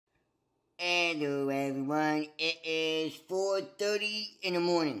Hello everyone, it is 4:30 in the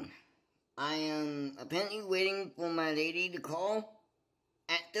morning. I am apparently waiting for my lady to call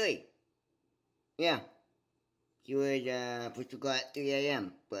at 3. Yeah, she was supposed to call at 3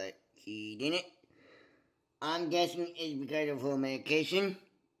 a.m., but she didn't. I'm guessing it's because of her medication.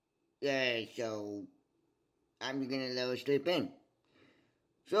 Yeah, so I'm just gonna let her sleep in.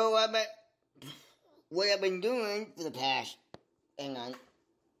 So what I've been doing for the past,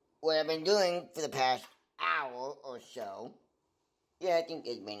 what I've been doing for the past hour or so, yeah, I think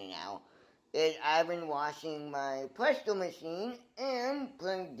it's been an hour, is I've been washing my Presto machine and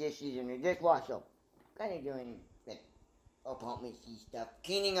putting dishes in the dishwasher. Kind of doing like apartment-y stuff,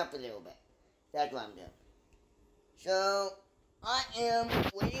 cleaning up a little bit. That's what I'm doing. So, I am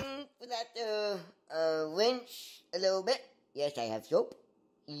waiting for that to rinse a little bit. Yes, I have soap.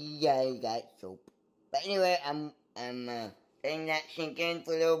 Yeah, I got soap. But anyway, I'm letting that sink in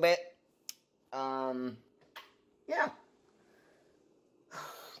for a little bit. Yeah.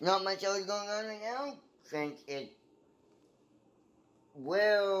 Not much else going on right now, since it's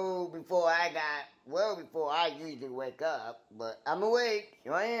well before I usually wake up, but I'm awake,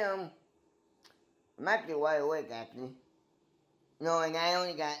 so I am. I'm actually wide awake, actually. No, and I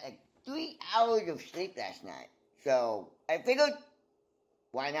only got like 3 hours of sleep last night, so I figured,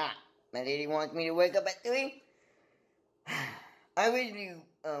 why not? My lady wants me to wake up at 3. I originally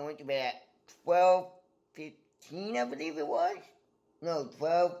went to bed at 12:15, I believe it was. No,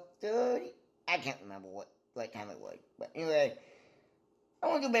 12:30. I can't remember what time it was. But anyway, I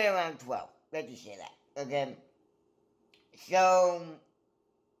went to bed around 12. Let's just say that. Okay. So,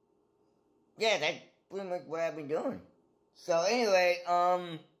 yeah, that's pretty much what I've been doing. So anyway,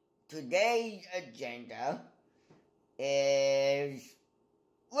 today's agenda is,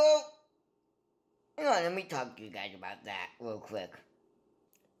 well, hang on, let me talk to you guys about that real quick.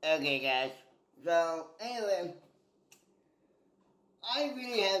 Okay, guys. So, anyway, I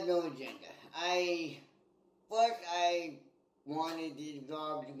really have no agenda. I wanted this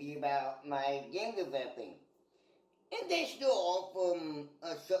vlog to be about my game developing. And they still all from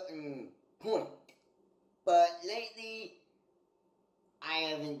a certain point. But lately, I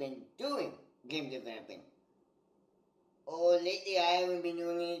haven't been doing game developing. Or lately, I haven't been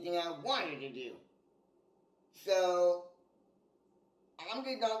doing anything I wanted to do. So, I'm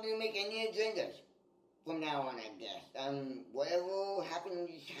just not going to make any agendas from now on, I guess. Whatever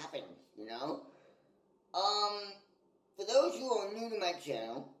happens, happens, you know? For those who are new to my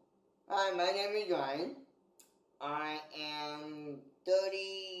channel, hi, my name is Ryan. I am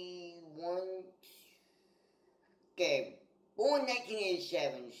 31, okay, born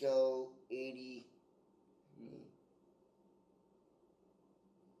 1987, so 80,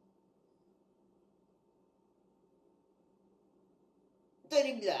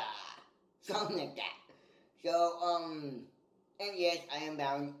 30 blah, something like that. So, and yes, I am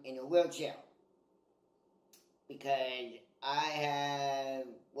bound in a wheelchair. Because I have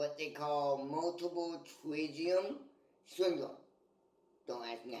what they call multiple pterygium syndrome. Don't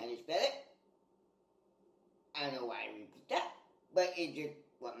ask me how to spell it. I don't know why I repeat that, but it's just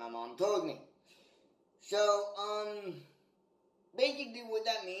what my mom told me. So, basically what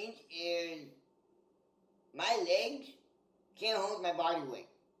that means is my legs can't hold my body weight,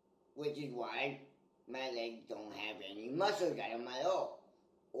 which is why my legs don't have any muscles at them at all,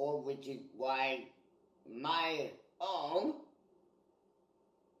 or which is why my arm,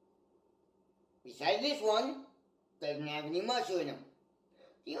 besides this one, doesn't have any muscle in them.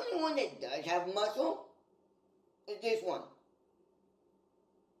 The only one that does have muscle is this one.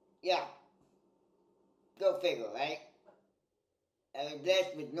 Yeah. Go figure, right? I was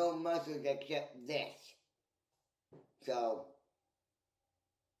blessed with no muscles except this. So,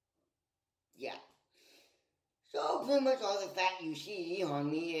 yeah. So pretty much all the fat you see on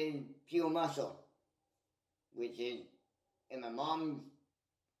me is pure muscle. Which is, in my mom's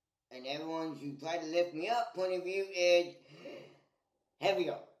and everyone's who try to lift me up point of view, is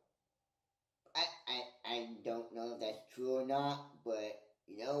heavier. I don't know if that's true or not, but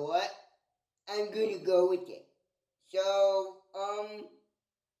you know what? I'm gonna go with it. So,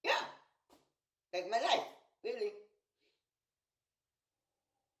 yeah. That's my life, really.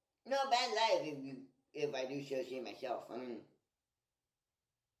 No bad life if I do so say myself. I mean,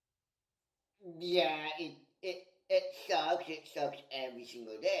 yeah, it sucks. It sucks every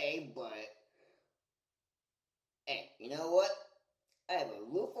single day, but hey, you know what? I have a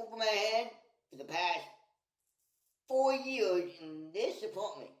roof over my head for the past 4 years in this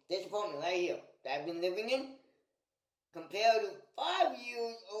apartment right here that I've been living in, compared to 5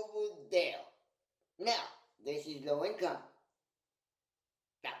 years over there. Now, this is low income.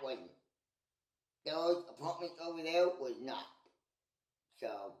 That wasn't. those apartments over there was not.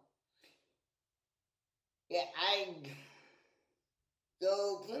 So, yeah,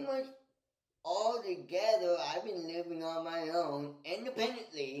 so pretty much all together, I've been living on my own,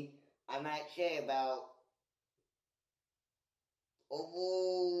 independently, I might say about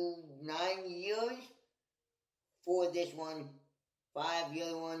over 9 years for this one, 5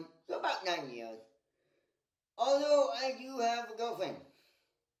 year one, so about 9 years. Although I do have a girlfriend.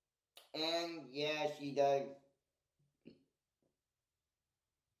 And yeah, she does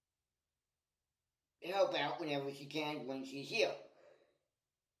help out whenever she can when she's here.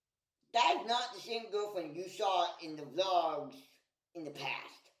 That's not the same girlfriend you saw in the vlogs in the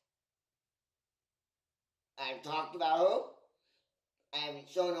past. I've talked about her. I haven't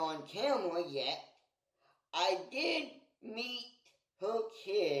shown her on camera yet. I did meet her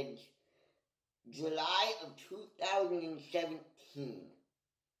kids July of 2017.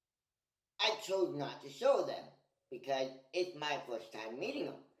 I chose not to show them because it's my first time meeting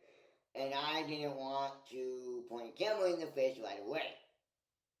them. And I didn't want to point a camera in the face right away.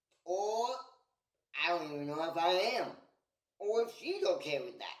 Or, I don't even know if I am. Or if she's okay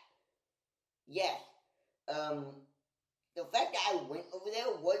with that. Yes. The fact that I went over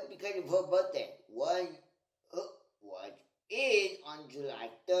there was because of her birthday. Is on July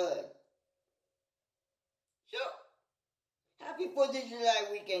 3rd. So, happy 4th of July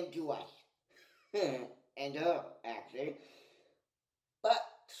weekend to us. And her, actually. But,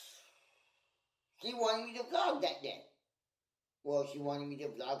 she wanted me to vlog that day. Well, she wanted me to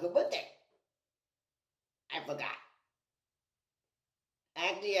vlog her birthday. I forgot.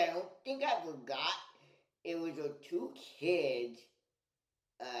 Actually, I don't think I forgot. It was her 2 kids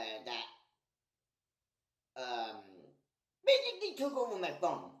that basically took over my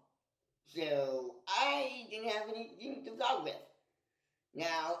phone. So I didn't have anything to vlog with.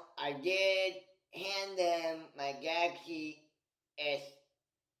 Now, I did hand them my Galaxy S.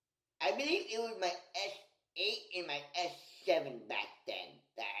 I believe it was my S8 and my S7 back then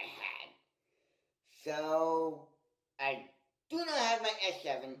that I had. So, I do not have my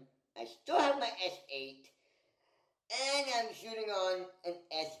S7. I still have my S8. And I'm shooting on an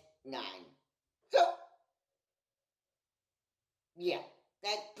S9. So, yeah.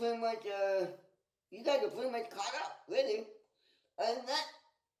 That's pretty much, you guys are pretty much caught up, really. Other than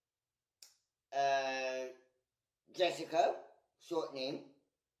that, Jessica, short name,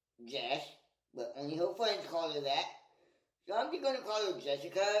 Jess, but only her friends call her that. So I'm just going to call her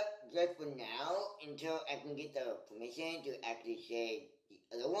Jessica just for now until I can get the permission to actually say the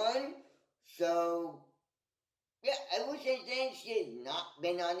other one. So, yeah, ever since then, she has not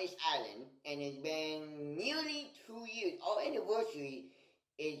been on this island, and it's been nearly 2 years. Our anniversary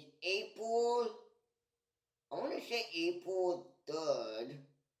is April, I want to say April 3rd,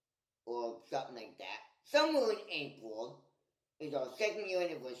 or something like that. Somewhere in April is our 2nd year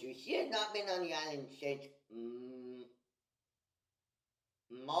anniversary. She has not been on the island since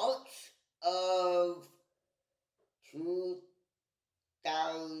March of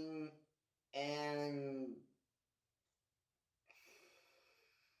 2000 and...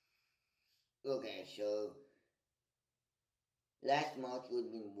 Okay, so last March would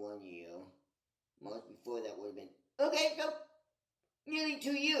have been 1 year. March before that would have been... Okay, so nearly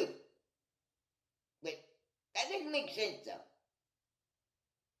 2 years. But that doesn't make sense though.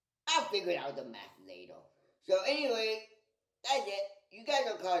 I'll figure out the math later. So anyway, that's it. You guys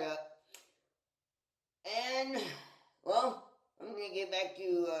are caught up. And, well, I'm going to get back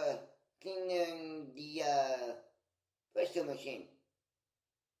to cleaning the pressure machine.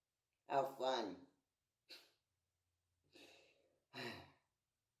 How fun.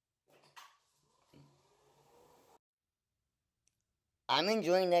 I'm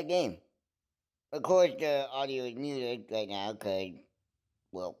enjoying that game. Of course, the audio is muted right now because,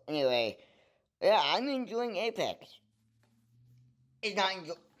 well, anyway. Yeah, I'm enjoying Apex. It's not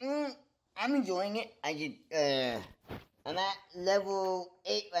I'm enjoying it. I'm at level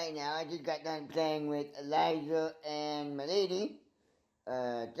 8 right now. I just got done playing with Elijah and my lady,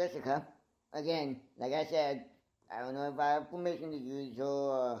 Jessica. Again, like I said, I don't know if I have permission to use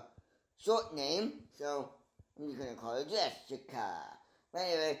her short name, so I'm just gonna call her Jessica. But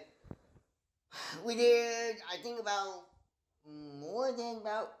anyway, we did, I think we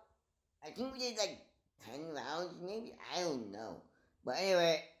did like 10 rounds maybe? I don't know. But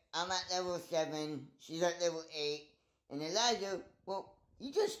anyway, I'm at level 7, she's at level 8, and Elijah, well,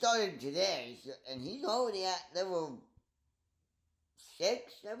 he just started today, and he's already at level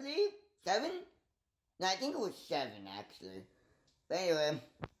 6, I believe? 7? No, I think it was 7 actually. But anyway,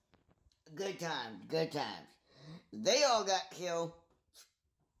 good times. They all got killed.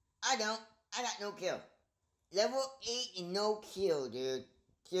 I don't. I got no kill. Level 8 and no kill, dude.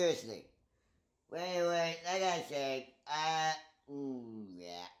 Seriously. But anyway, like I said,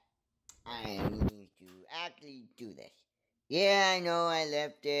 yeah. I need to actually do this. Yeah, I know I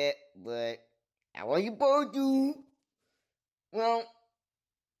left it, but I wasn't supposed to. Well,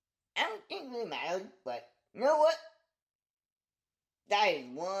 I don't think it really mattered, but you know what? That is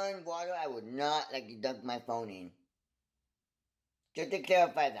one water I would not like to dunk my phone in. Just to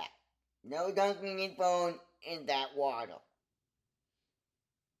clarify that. No dunking your phone in that water.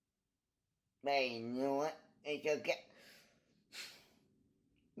 But you know what? It's okay.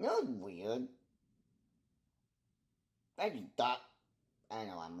 You know what's weird? I just thought, I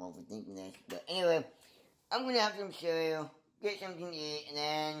know I'm overthinking this, but anyway, I'm gonna have some cereal, get something to eat, and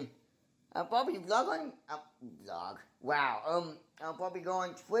then I'll probably Wow, I'll probably go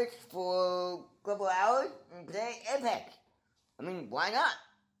on Twitch for a couple hours and play Apex. I mean, why not?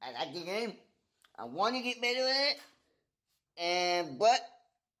 I like the game. I want to get better at it, but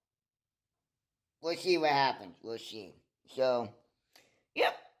we'll see what happens. We'll see. So,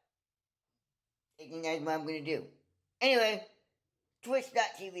 yep. I think that's what I'm gonna do. Anyway,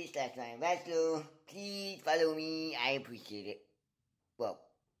 twitch.tv/RWOproduction. Please follow me. I appreciate it. Well,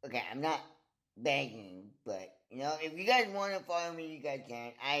 okay, I'm not begging, but, you know, if you guys want to follow me, you guys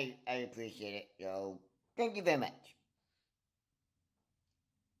can. I appreciate it. So, thank you very much.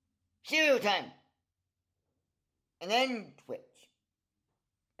 Cereal time. And then Twitch.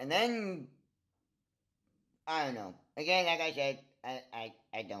 And then, I don't know. Again, like I said, I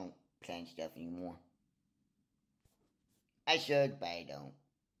don't plan stuff anymore. I should, but I don't.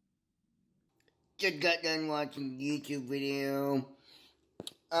 Just got done watching YouTube video.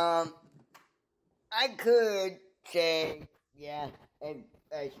 I could say, yeah,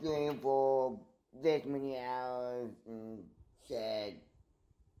 I streamed for this many hours and said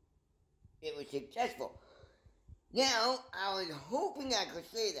it was successful. Now, I was hoping I could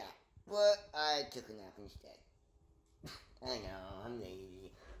say that, but I took a nap instead. I know, I'm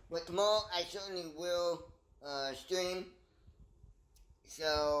lazy. But tomorrow, I certainly will stream.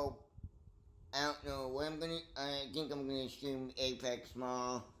 So, I don't know what I'm gonna. I think I'm gonna stream Apex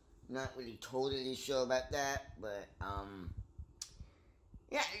tomorrow. Not really totally sure about that, but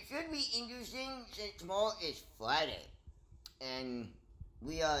yeah, it should be interesting since tomorrow is Friday, and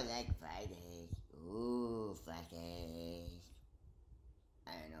we are like Fridays. Ooh, Fridays.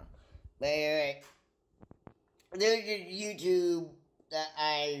 I don't know, but anyway, there's a YouTube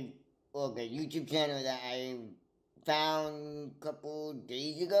YouTube channel that I found a couple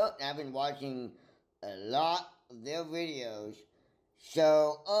days ago, and I've been watching a lot of their videos.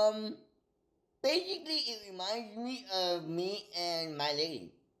 So, basically it reminds me of me and my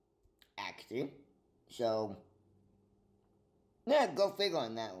lady, actually. So, yeah, go figure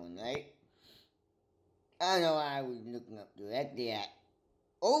on that one, right? I don't know why I was looking up directly at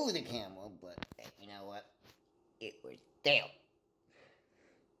over the camera, but hey, you know what? It was there.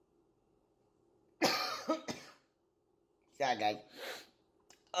 Sorry, guys.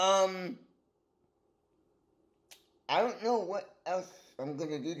 I don't know what else I'm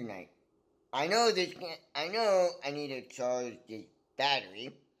gonna do tonight. I know I need to charge this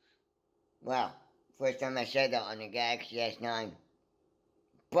battery. Well, first time I said that on the Galaxy S9.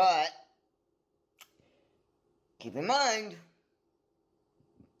 But, keep in mind,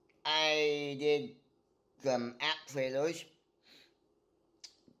 I did some app trailers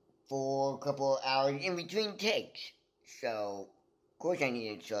for a couple of hours in between takes. So, of course I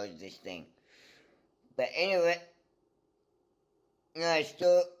need to charge this thing. But anyway, you know,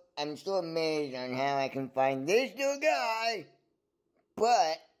 I'm still amazed on how I can find this little guy,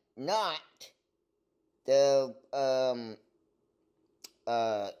 but not the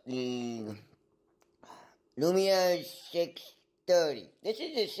Lumia 630. This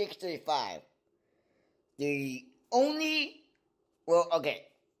is the 635.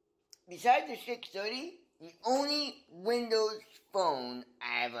 Besides the 630, the only Windows phone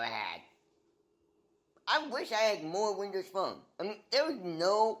I ever had. I wish I had more Windows Phone. I mean, there was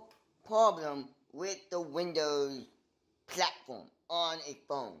no problem with the Windows platform on a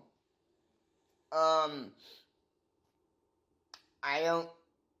phone. I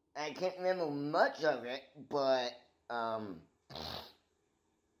can't remember much of it, but,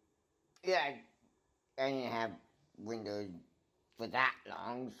 yeah, I didn't have Windows for that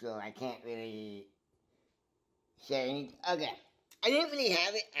long, so I can't really say anything. Okay. I didn't really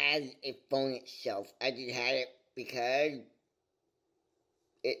have it as a phone itself. I just had it because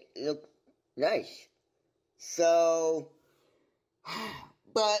it looked nice. So,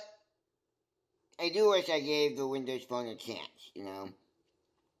 but I do wish I gave the Windows Phone a chance, you know.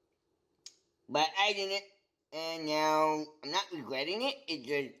 But I didn't, and now I'm not regretting it. It's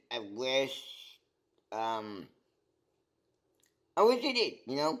just I wish I did.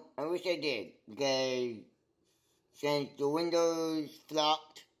 I wish I did, because since the Windows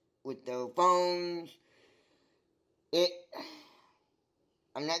flopped with the phones,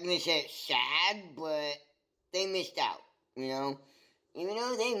 I'm not gonna say it's sad, but they missed out. Even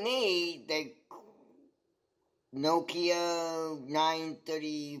though they made the Nokia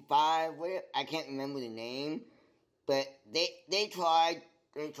 935, whatever, I can't remember the name, but they tried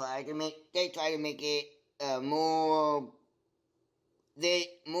to make it more these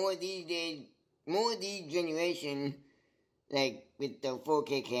generation, like with the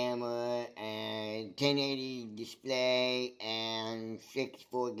 4K camera and 1080 display and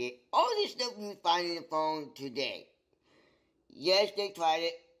 64 gig, all this stuff you find in the phone today. Yes, they tried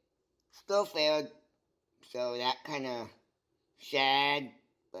it, still failed, so that kind of sad,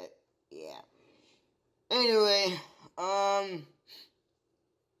 but yeah. Anyway,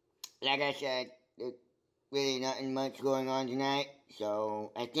 like I said, there's really nothing much going on tonight,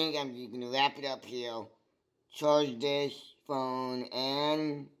 so I think I'm just gonna wrap it up here, charge this phone,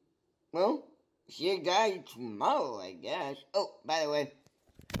 and, well, see you guys tomorrow, I guess. Oh, by the way,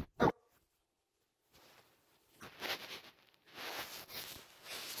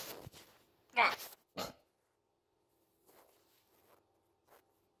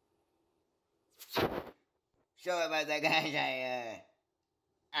 sorry about that, guys.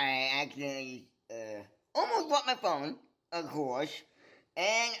 I accidentally almost bought my phone, of course,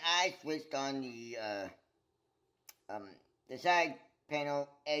 and I switched on the side panel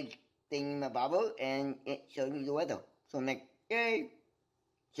edge thingamabobber, and it showed me the weather. So I'm like, yay!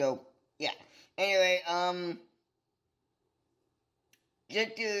 So yeah. Anyway,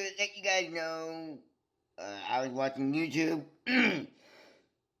 just to let you guys know, I was watching YouTube.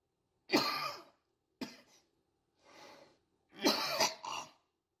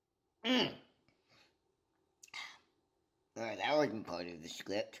 Alright, that wasn't part of the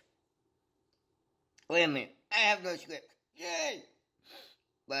script. Wait a minute, I have no script. Yay!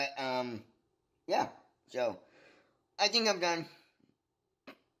 But, yeah, so, I think I'm done.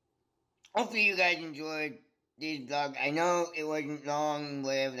 Hopefully you guys enjoyed this vlog. I know it wasn't long,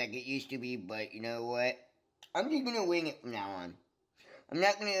 whatever, like it used to be, but you know what? I'm just gonna wing it from now on. I'm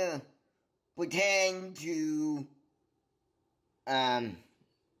not gonna pretend to,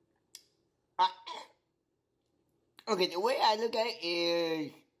 okay, the way I look at it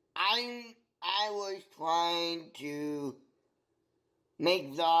is, I was trying to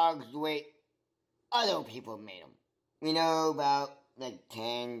make vlogs the way other people made them. About like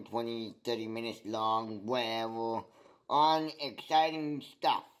 10, 20, 30 minutes long, whatever, on exciting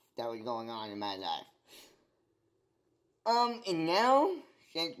stuff that was going on in my life. And now,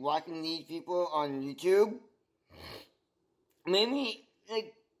 since watching these people on YouTube, maybe,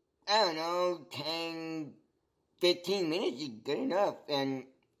 like, I don't know, 10, 15 minutes is good enough, and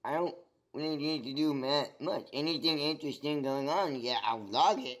I don't really need to do much. Anything interesting going on, yeah, I'll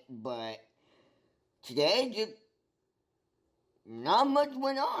vlog it, but today, just not much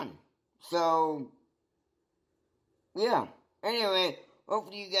went on. So, yeah. Anyway,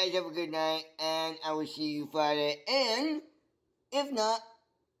 hopefully you guys have a good night, and I will see you Friday, and if not,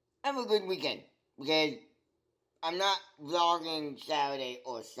 have a good weekend, because I'm not vlogging Saturday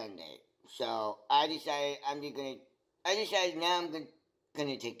or Sunday. So, I decided now I'm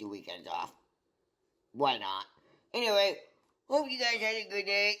gonna take the weekends off. Why not? Anyway, hope you guys had a good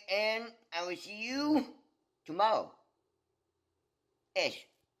day, and I will see you tomorrow. Ish.